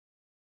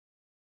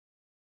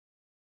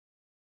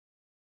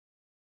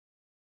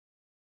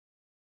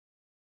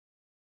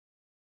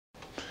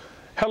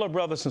Hello,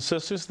 brothers and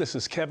sisters. This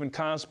is Kevin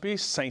Cosby,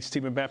 St.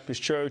 Stephen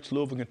Baptist Church,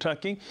 Louisville,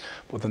 Kentucky,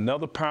 with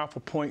another powerful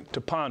point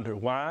to ponder.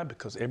 Why?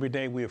 Because every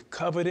day we have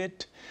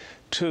coveted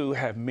to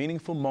have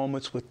meaningful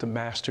moments with the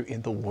Master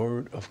in the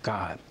Word of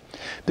God.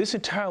 This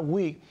entire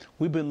week,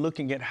 we've been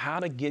looking at how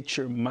to get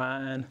your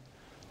mind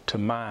to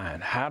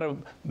mind, how to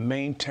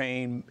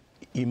maintain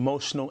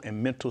emotional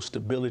and mental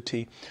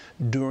stability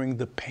during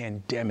the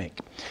pandemic.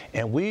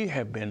 And we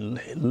have been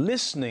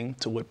listening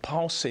to what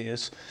Paul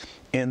says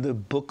in the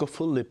book of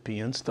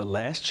Philippians, the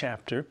last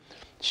chapter,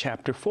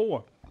 chapter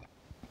 4.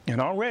 And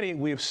already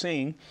we have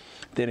seen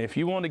that if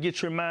you want to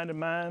get your mind to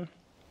mind,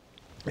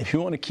 if you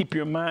want to keep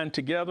your mind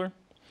together,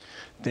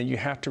 then you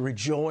have to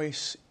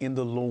rejoice in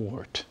the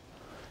Lord.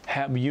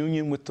 Have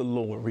union with the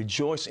Lord.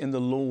 Rejoice in the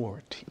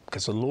Lord,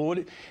 because the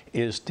Lord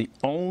is the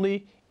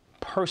only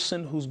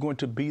person who's going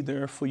to be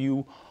there for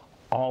you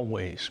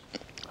always.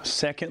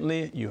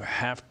 Secondly, you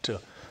have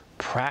to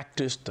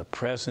practice the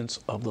presence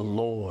of the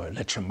Lord.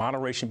 Let your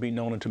moderation be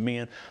known unto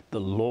men. The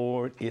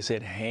Lord is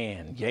at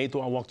hand. Yea, though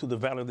I walk through the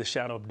valley of the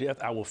shadow of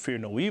death, I will fear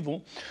no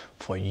evil,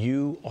 for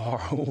you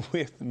are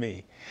with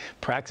me.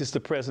 Practice the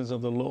presence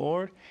of the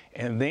Lord.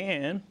 And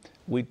then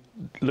we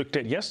looked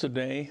at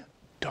yesterday,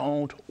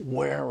 don't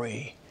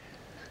worry.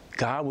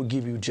 God will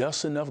give you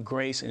just enough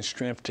grace and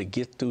strength to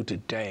get through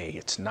today.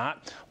 It's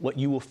not what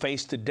you will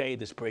face today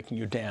that's breaking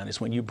you down. It's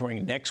when you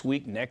bring next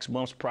week, next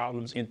month's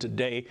problems in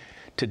today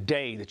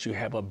that you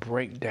have a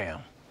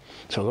breakdown.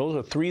 So those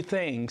are three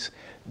things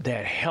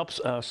that helps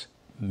us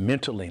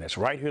mentally. And it's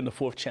right here in the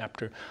 4th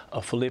chapter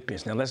of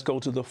Philippians. Now let's go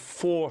to the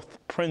 4th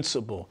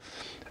principle.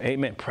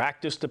 Amen.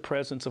 Practice the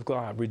presence of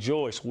God.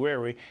 Rejoice,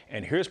 worry.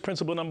 And here's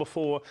principle number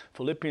 4,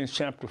 Philippians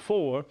chapter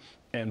 4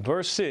 and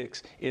verse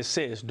 6. It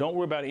says, don't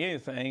worry about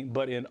anything,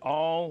 but in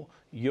all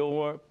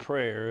your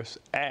prayers,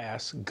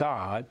 ask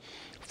God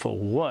for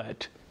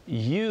what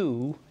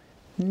you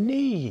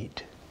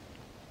need.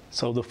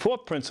 So the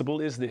 4th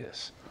principle is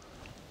this: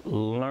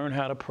 learn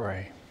how to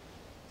pray.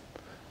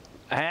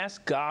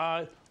 Ask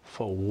God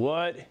for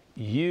what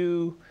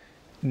you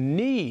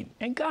need,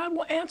 and God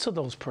will answer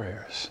those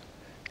prayers.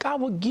 God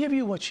will give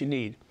you what you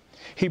need.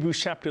 Hebrews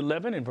chapter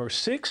 11 and verse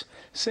 6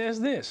 says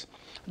this: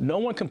 no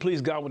one can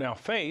please God without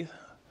faith,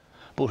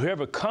 but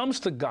whoever comes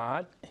to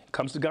God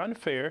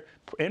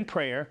in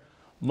prayer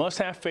must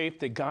have faith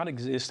that God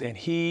exists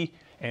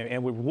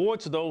and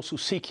rewards those who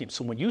seek him.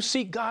 So when you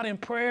seek God in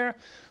prayer,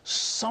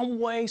 some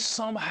way,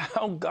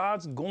 somehow,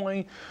 God's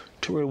going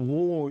to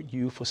reward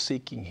you for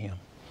seeking him.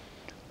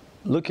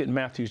 Look at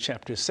Matthew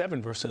chapter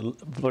 7,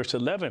 verse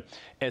 11.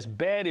 As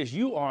bad as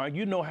you are,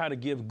 you know how to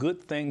give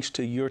good things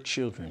to your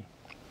children.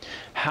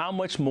 How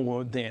much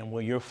more then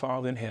will your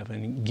Father in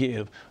heaven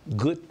give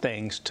good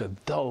things to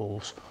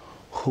those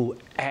who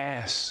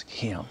ask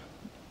him?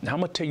 Now I'm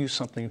going to tell you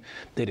something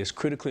that is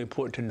critically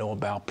important to know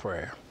about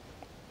prayer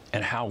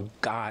and how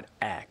God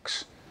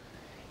acts.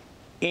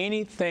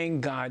 Anything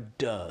God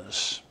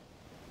does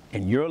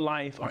in your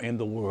life or in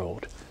the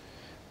world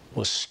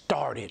was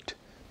started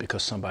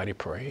because somebody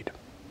prayed.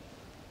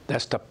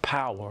 That's the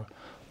power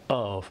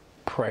of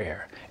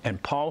prayer.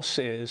 And Paul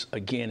says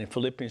again in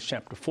Philippians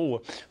chapter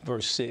 4,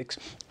 verse 6,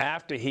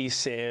 after he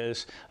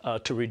says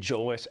to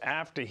rejoice,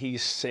 after he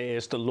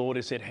says the Lord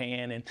is at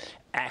hand and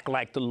act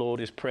like the Lord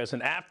is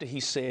present, after he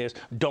says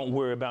don't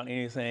worry about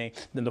anything,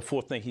 then the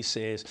 4th thing he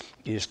says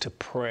is to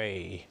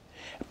pray.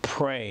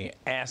 Pray.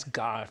 Ask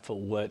God for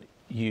what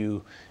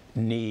you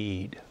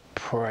need.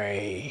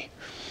 Pray.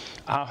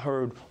 I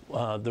heard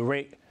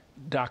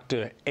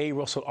Dr. A.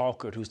 Russell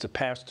Alkert, who's the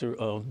pastor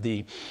of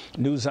the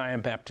New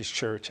Zion Baptist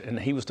Church, and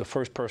he was the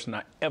first person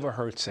I ever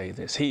heard say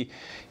this. He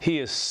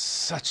is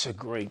such a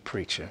great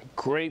preacher,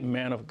 great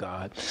man of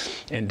God.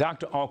 And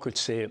Dr. Alkert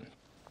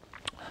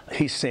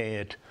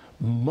said,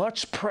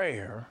 much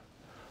prayer,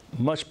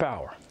 much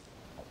power.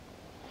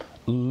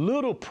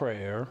 Little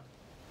prayer,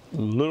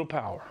 little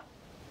power.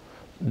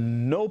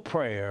 No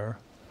prayer,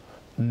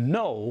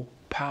 no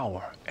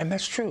power. And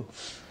that's true.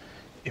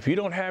 If you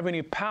don't have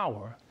any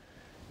power,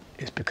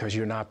 it's because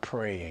you're not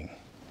praying.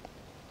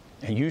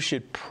 And you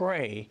should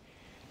pray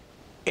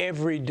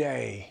every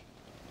day.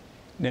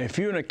 Now, if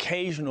you're an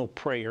occasional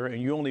prayer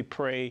and you only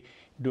pray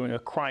during a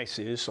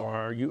crisis,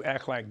 or you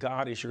act like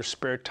God is your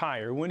spare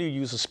tire, when do you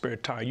use a spare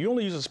tire? You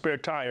only use a spare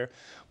tire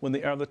when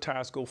the other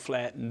tires go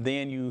flat, and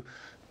then you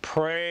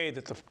pray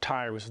that the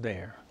tire is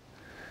there.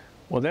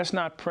 Well, that's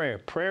not prayer.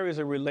 Prayer is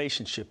a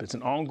relationship. It's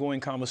an ongoing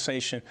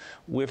conversation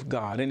with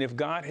God. And if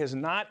God has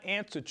not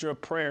answered your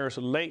prayers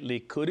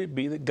lately, could it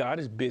be that God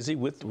is busy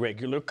with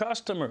regular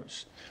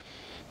customers?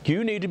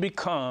 You need to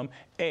become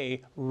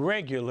a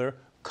regular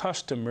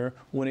customer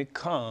when it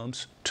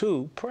comes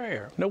to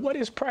prayer. Now, what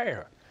is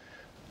prayer?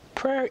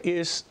 Prayer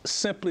is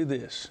simply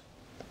this: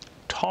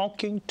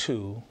 talking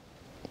to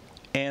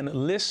and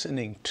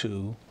listening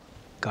to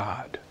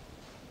God.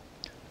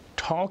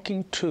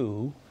 Talking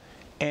to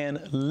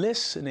and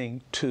listening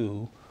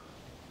to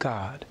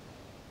God.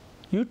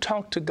 You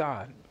talk to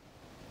God.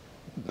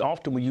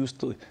 Often we use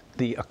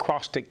the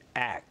acrostic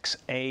ACTS,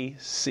 A,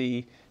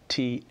 C,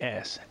 T,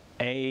 S,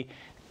 A,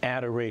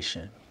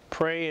 adoration.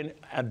 Pray and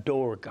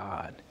adore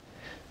God.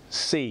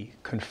 C,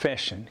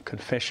 confession.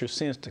 Confess your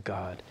sins to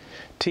God.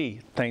 T,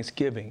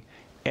 thanksgiving.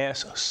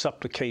 S,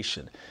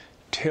 supplication.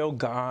 Tell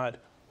God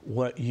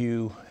what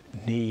you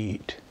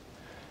need.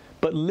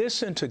 But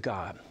listen to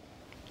God.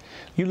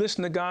 You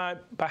listen to God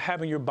by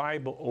having your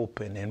Bible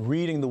open and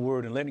reading the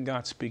Word and letting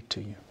God speak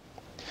to you.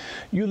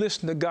 You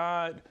listen to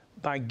God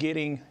by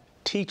getting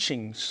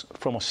teachings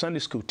from a Sunday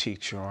school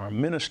teacher or a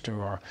minister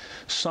or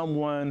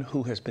someone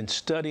who has been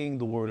studying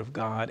the Word of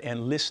God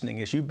and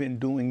listening as you've been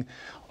doing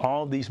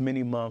all these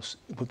many months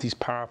with these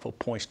powerful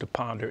points to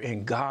ponder,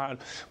 and God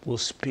will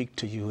speak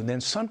to you. And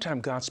then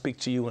sometimes God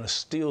speaks to you in a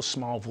still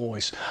small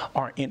voice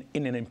or in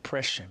an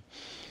impression.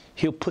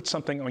 He'll put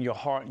something on your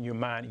heart and your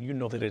mind, and you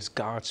know that it's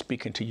God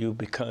speaking to you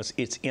because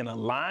it's in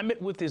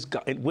alignment with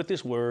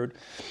His Word,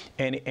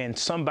 and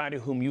somebody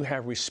whom you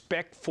have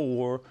respect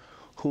for,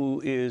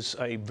 who is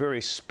a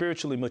very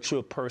spiritually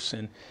mature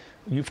person.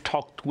 You've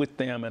talked with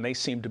them, and they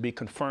seem to be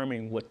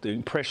confirming what the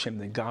impression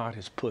that God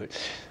has put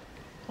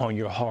on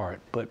your heart.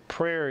 But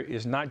prayer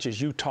is not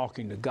just you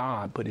talking to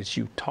God, but it's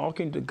you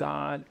talking to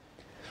God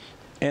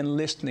and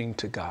listening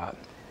to God.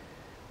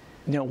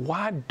 Now,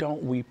 why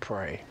don't we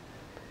pray?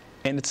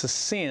 And it's a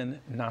sin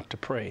not to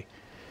pray.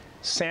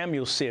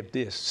 Samuel said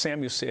this.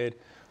 Samuel said,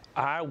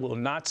 I will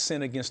not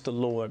sin against the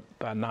Lord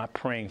by not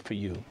praying for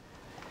you.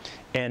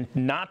 And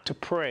not to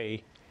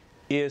pray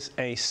is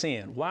a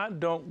sin. Why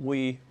don't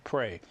we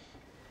pray?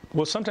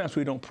 Well, sometimes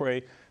we don't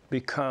pray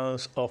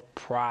because of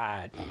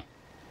pride.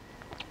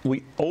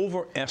 We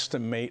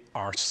overestimate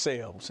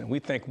ourselves and we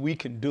think we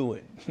can do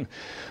it.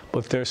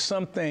 But there's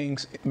some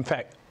things, in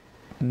fact,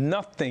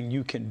 nothing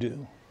you can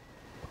do.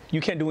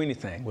 You can't do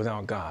anything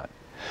without God.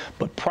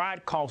 But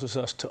pride causes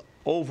us to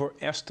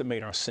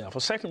overestimate ourselves.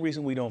 A second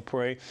reason we don't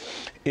pray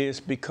is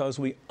because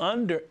we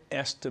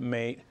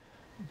underestimate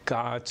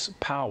God's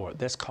power.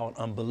 That's called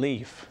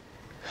unbelief.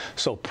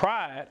 So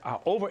pride, I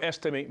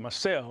overestimate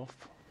myself.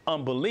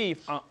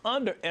 Unbelief, I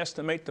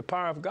underestimate the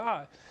power of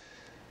God.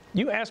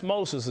 You ask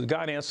Moses, does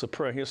God answer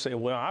prayer? He'll say,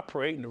 well, I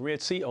prayed and the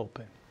Red Sea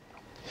opened.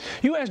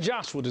 You ask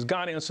Joshua, does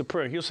God answer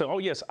prayer? He'll say, oh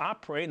yes, I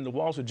prayed and the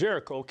walls of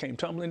Jericho came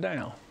tumbling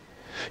down.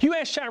 You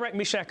ask Shadrach,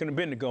 Meshach, and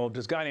Abednego,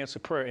 does God answer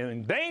prayer?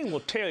 And they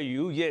will tell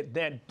you yet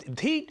that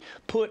He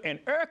put an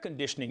air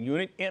conditioning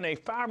unit in a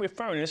fiery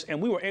furnace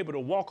and we were able to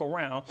walk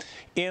around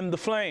in the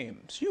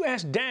flames. You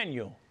ask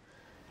Daniel,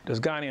 does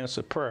God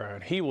answer prayer?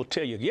 And he will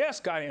tell you, yes,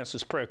 God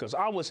answers prayer, because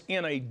I was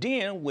in a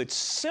den with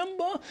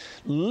Simba,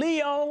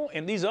 Leo,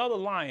 and these other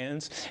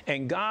lions,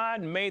 and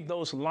God made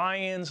those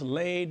lions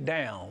lay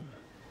down.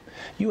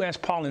 You ask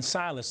Paul and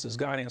Silas, does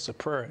God answer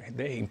prayer?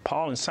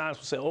 Paul and Silas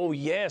will say, oh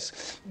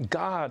yes,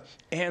 God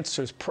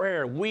answers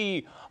prayer.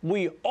 We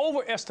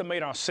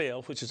overestimate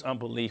ourselves, which is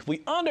unbelief.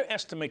 We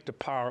underestimate the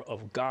power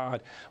of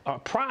God,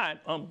 pride,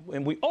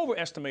 and we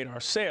overestimate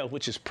ourselves,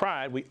 which is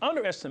pride. We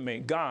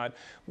underestimate God,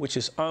 which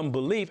is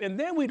unbelief. And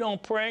then we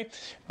don't pray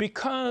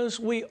because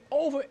we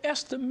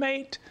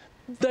overestimate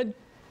the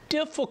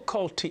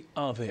difficulty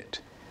of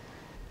it.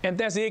 And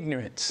that's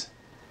ignorance.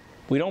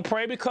 We don't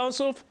pray because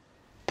of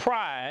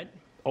pride,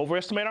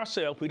 overestimate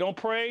ourselves. We don't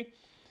pray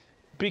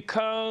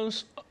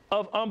because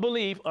of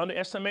unbelief,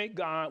 underestimate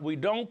God. We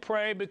don't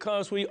pray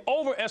because we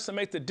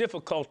overestimate the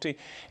difficulty,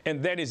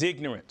 and that is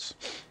ignorance.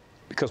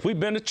 Because we've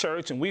been to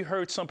church and we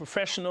heard some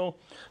professional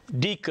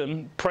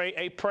deacon pray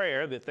a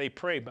prayer that they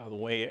pray, by the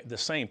way, the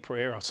same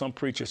prayer, or some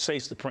preacher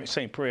says the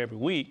same prayer every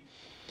week.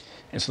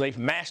 And so they've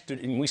mastered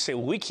it, and we say,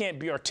 well, we can't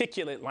be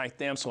articulate like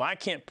them, so I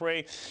can't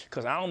pray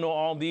because I don't know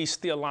all these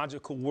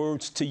theological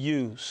words to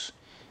use.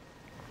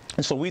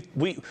 And so we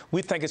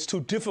think it's too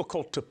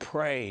difficult to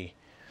pray.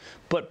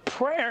 But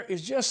prayer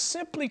is just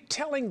simply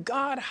telling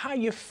God how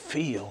you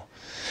feel.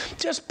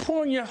 Just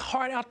pouring your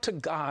heart out to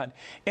God.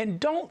 And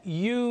don't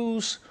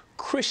use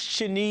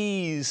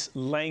Christianese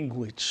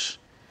language.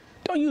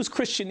 Don't use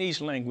Christianese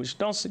language.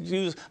 Don't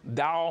use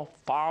thou,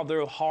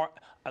 Father, heart,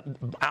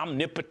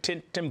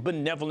 omnipotent and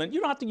benevolent. You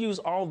don't have to use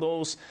all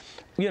those,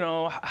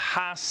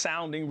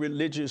 high-sounding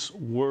religious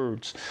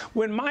words.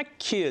 When my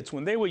kids,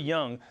 when they were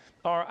young,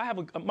 or I have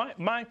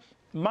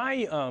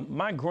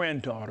my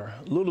granddaughter,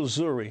 little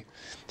Zuri,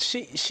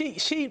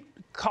 she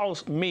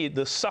calls me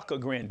the sucker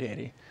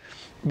granddaddy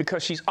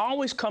because she's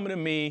always coming to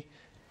me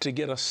to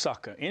get a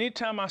sucker.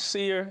 Anytime I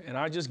see her, and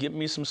I just get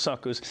me some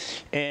suckers,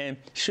 and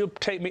she'll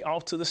take me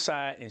off to the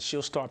side and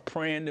she'll start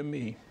praying to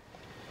me.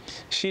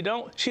 She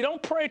don't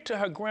pray to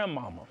her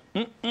grandmama.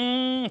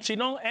 She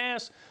don't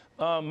ask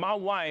my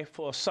wife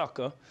for a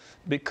sucker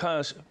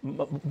because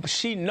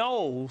she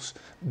knows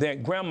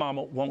that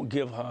grandmama won't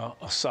give her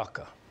a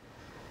sucker.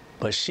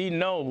 But she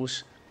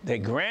knows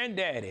that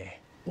granddaddy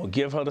will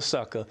give her the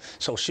sucker.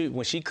 So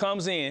when she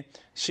comes in,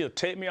 she'll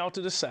take me off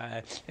to the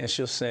side and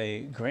she'll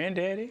say,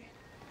 Granddaddy,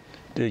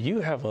 do you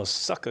have a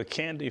sucker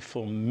candy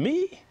for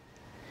me?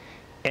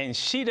 And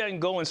she doesn't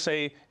go and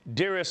say,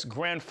 dearest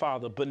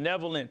grandfather,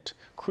 benevolent,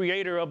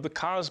 creator of the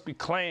Cosby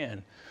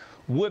clan,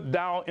 would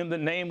thou in the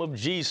name of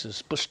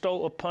Jesus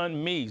bestow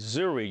upon me,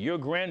 Zuri, your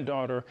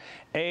granddaughter,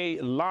 a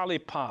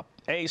lollipop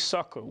Hey,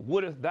 sucker,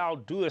 wouldst thou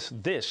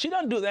doest this? She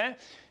doesn't do that.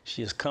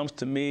 She just comes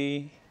to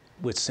me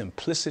with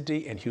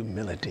simplicity and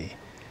humility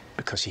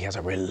because she has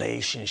a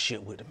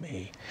relationship with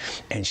me.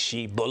 And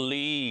she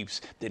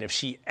believes that if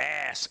she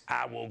asks,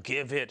 I will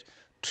give it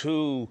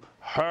to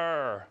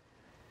her.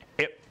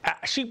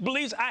 She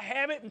believes I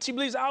have it, and she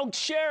believes I'll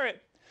share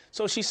it.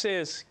 So she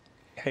says,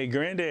 hey,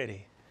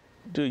 Granddaddy,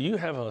 do you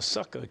have a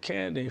sucker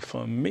candy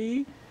for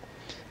me?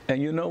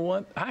 And you know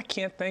what? I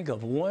can't think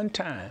of one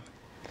time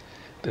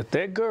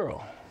that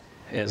girl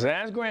has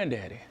asked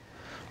Granddaddy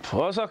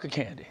for a sucker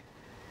candy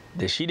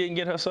that she didn't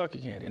get her sucker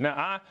candy. Now,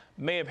 I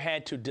may have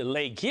had to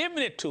delay giving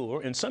it to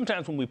her, and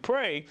sometimes when we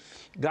pray,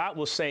 God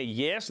will say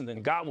yes, and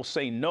then God will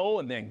say no,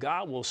 and then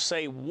God will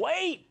say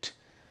wait.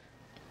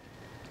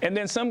 And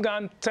then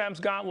sometimes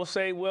God will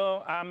say,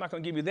 well, I'm not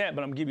going to give you that,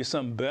 but I'm going to give you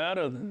something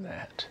better than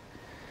that.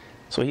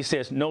 So he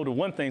says no to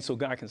one thing so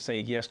God can say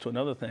yes to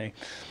another thing.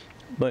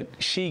 But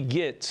she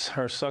gets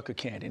her sucker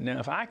candy. Now,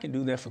 if I can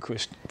do that for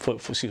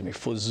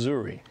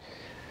Zuri,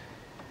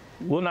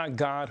 will not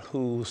God,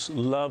 whose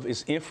love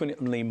is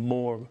infinitely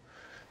more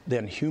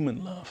than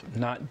human love,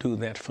 not do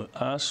that for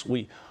us?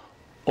 We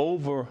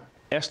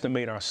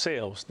overestimate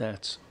ourselves.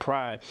 That's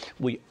pride.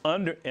 We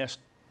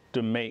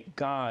underestimate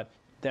God.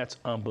 That's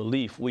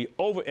unbelief. We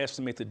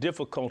overestimate the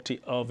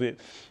difficulty of it.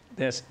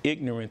 That's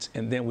ignorance.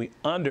 And then we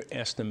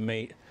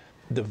underestimate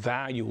the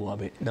value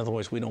of it. In other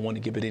words, we don't want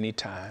to give it any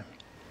time.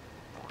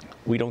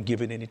 We don't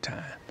give it any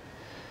time.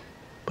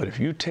 But if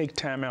you take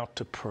time out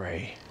to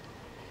pray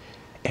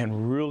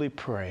and really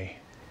pray,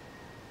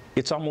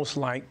 it's almost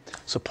like,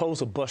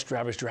 suppose a bus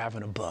driver is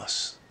driving a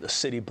bus, the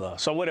city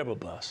bus or whatever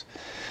bus,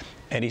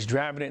 and he's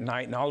driving at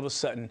night, and all of a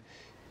sudden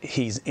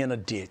he's in a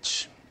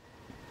ditch.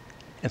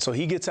 And so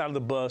he gets out of the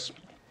bus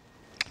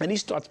and he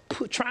starts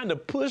trying to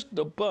push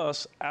the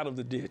bus out of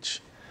the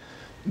ditch,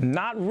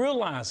 not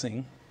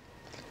realizing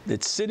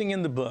that sitting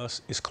in the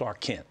bus is Clark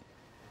Kent.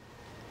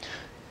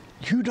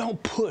 You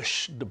don't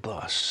push the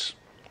bus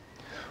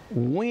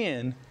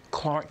when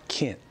Clark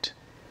Kent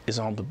is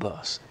on the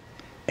bus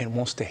and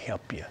wants to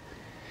help you.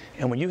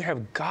 And when you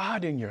have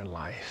God in your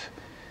life,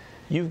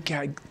 you've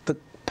got the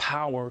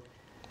power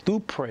through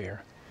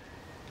prayer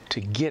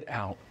to get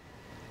out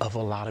of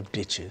a lot of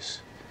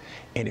ditches.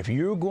 And if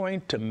you're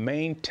going to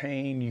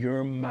maintain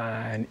your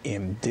mind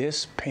in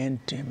this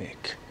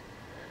pandemic,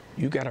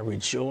 you got to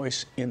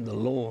rejoice in the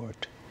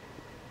Lord,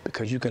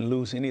 because you can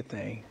lose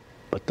anything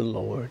but the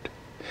Lord.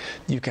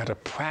 You've got to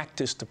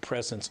practice the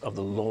presence of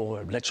the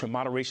Lord. Let your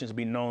moderations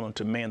be known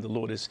unto man. The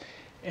Lord is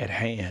at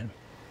hand.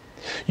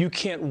 You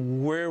can't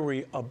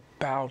worry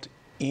about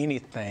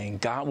anything.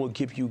 God will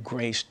give you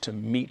grace to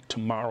meet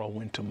tomorrow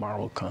when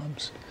tomorrow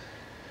comes.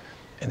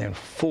 And then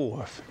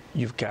fourth,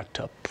 you've got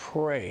to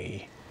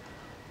pray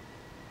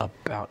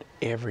about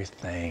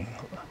everything.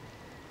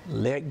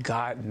 Let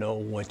God know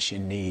what you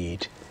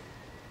need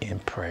in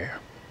prayer.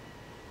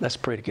 Let's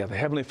pray together.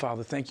 Heavenly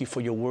Father, thank you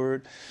for your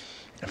word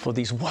and for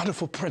these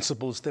wonderful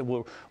principles that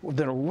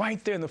are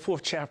right there in the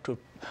 4th chapter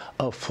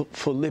of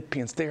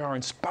Philippians. They are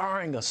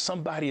inspiring us.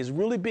 Somebody is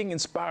really being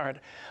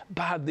inspired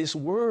by this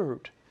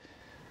word.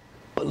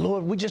 But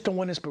Lord, we just don't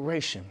want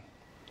inspiration.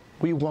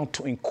 We want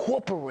to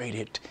incorporate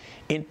it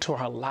into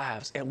our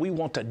lives, and we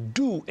want to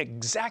do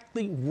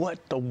exactly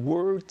what the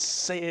word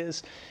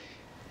says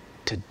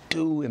to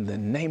do in the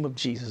name of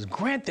Jesus.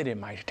 Grant that it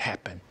might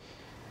happen.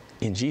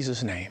 In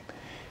Jesus' name,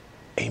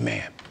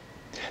 amen.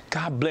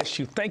 God bless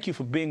you. Thank you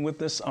for being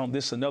with us on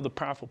this another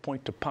powerful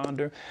point to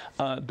ponder.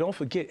 Don't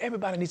forget,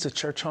 everybody needs a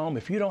church home.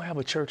 If you don't have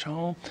a church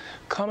home,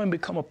 come and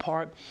become a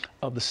part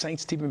of the St.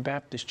 Stephen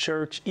Baptist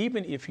Church.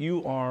 Even if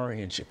you are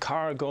in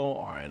Chicago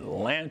or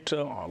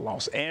Atlanta or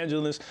Los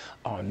Angeles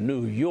or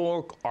New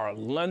York or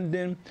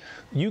London,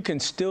 you can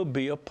still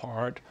be a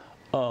part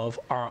of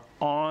our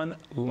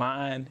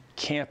online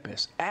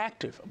campus.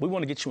 Active. We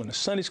want to get you in a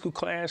Sunday school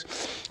class.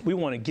 We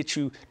want to get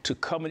you to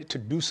come to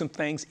do some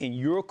things in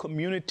your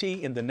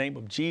community in the name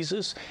of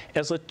Jesus.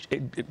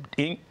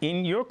 In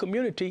your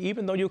community,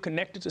 even though you're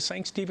connected to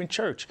St. Stephen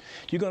Church,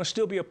 you're going to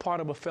still be a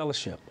part of a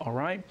fellowship, all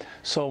right?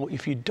 So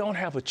if you don't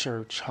have a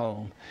church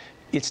home,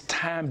 it's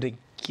time to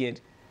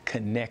get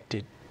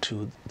connected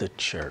to the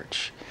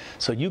church.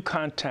 So you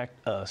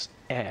contact us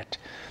at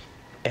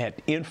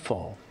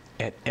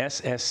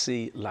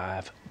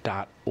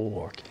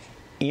info@ssclive.org.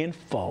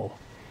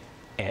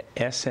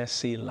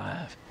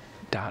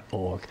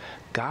 info@ssclive.org.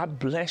 God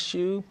bless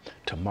you.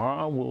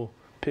 Tomorrow we'll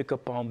pick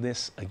up on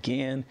this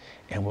again,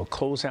 and we'll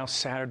close out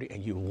Saturday,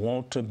 and you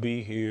want to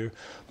be here,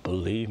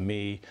 believe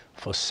me,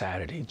 for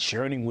Saturday.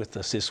 Journey with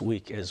us this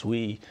week as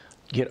we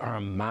get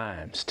our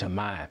minds to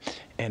mind.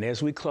 And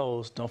as we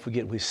close, don't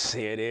forget, we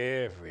say it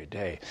every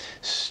day.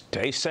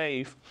 Stay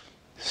safe,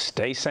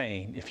 stay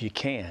sane. If you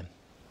can,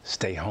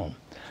 stay home.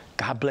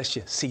 God bless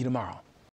you. See you tomorrow.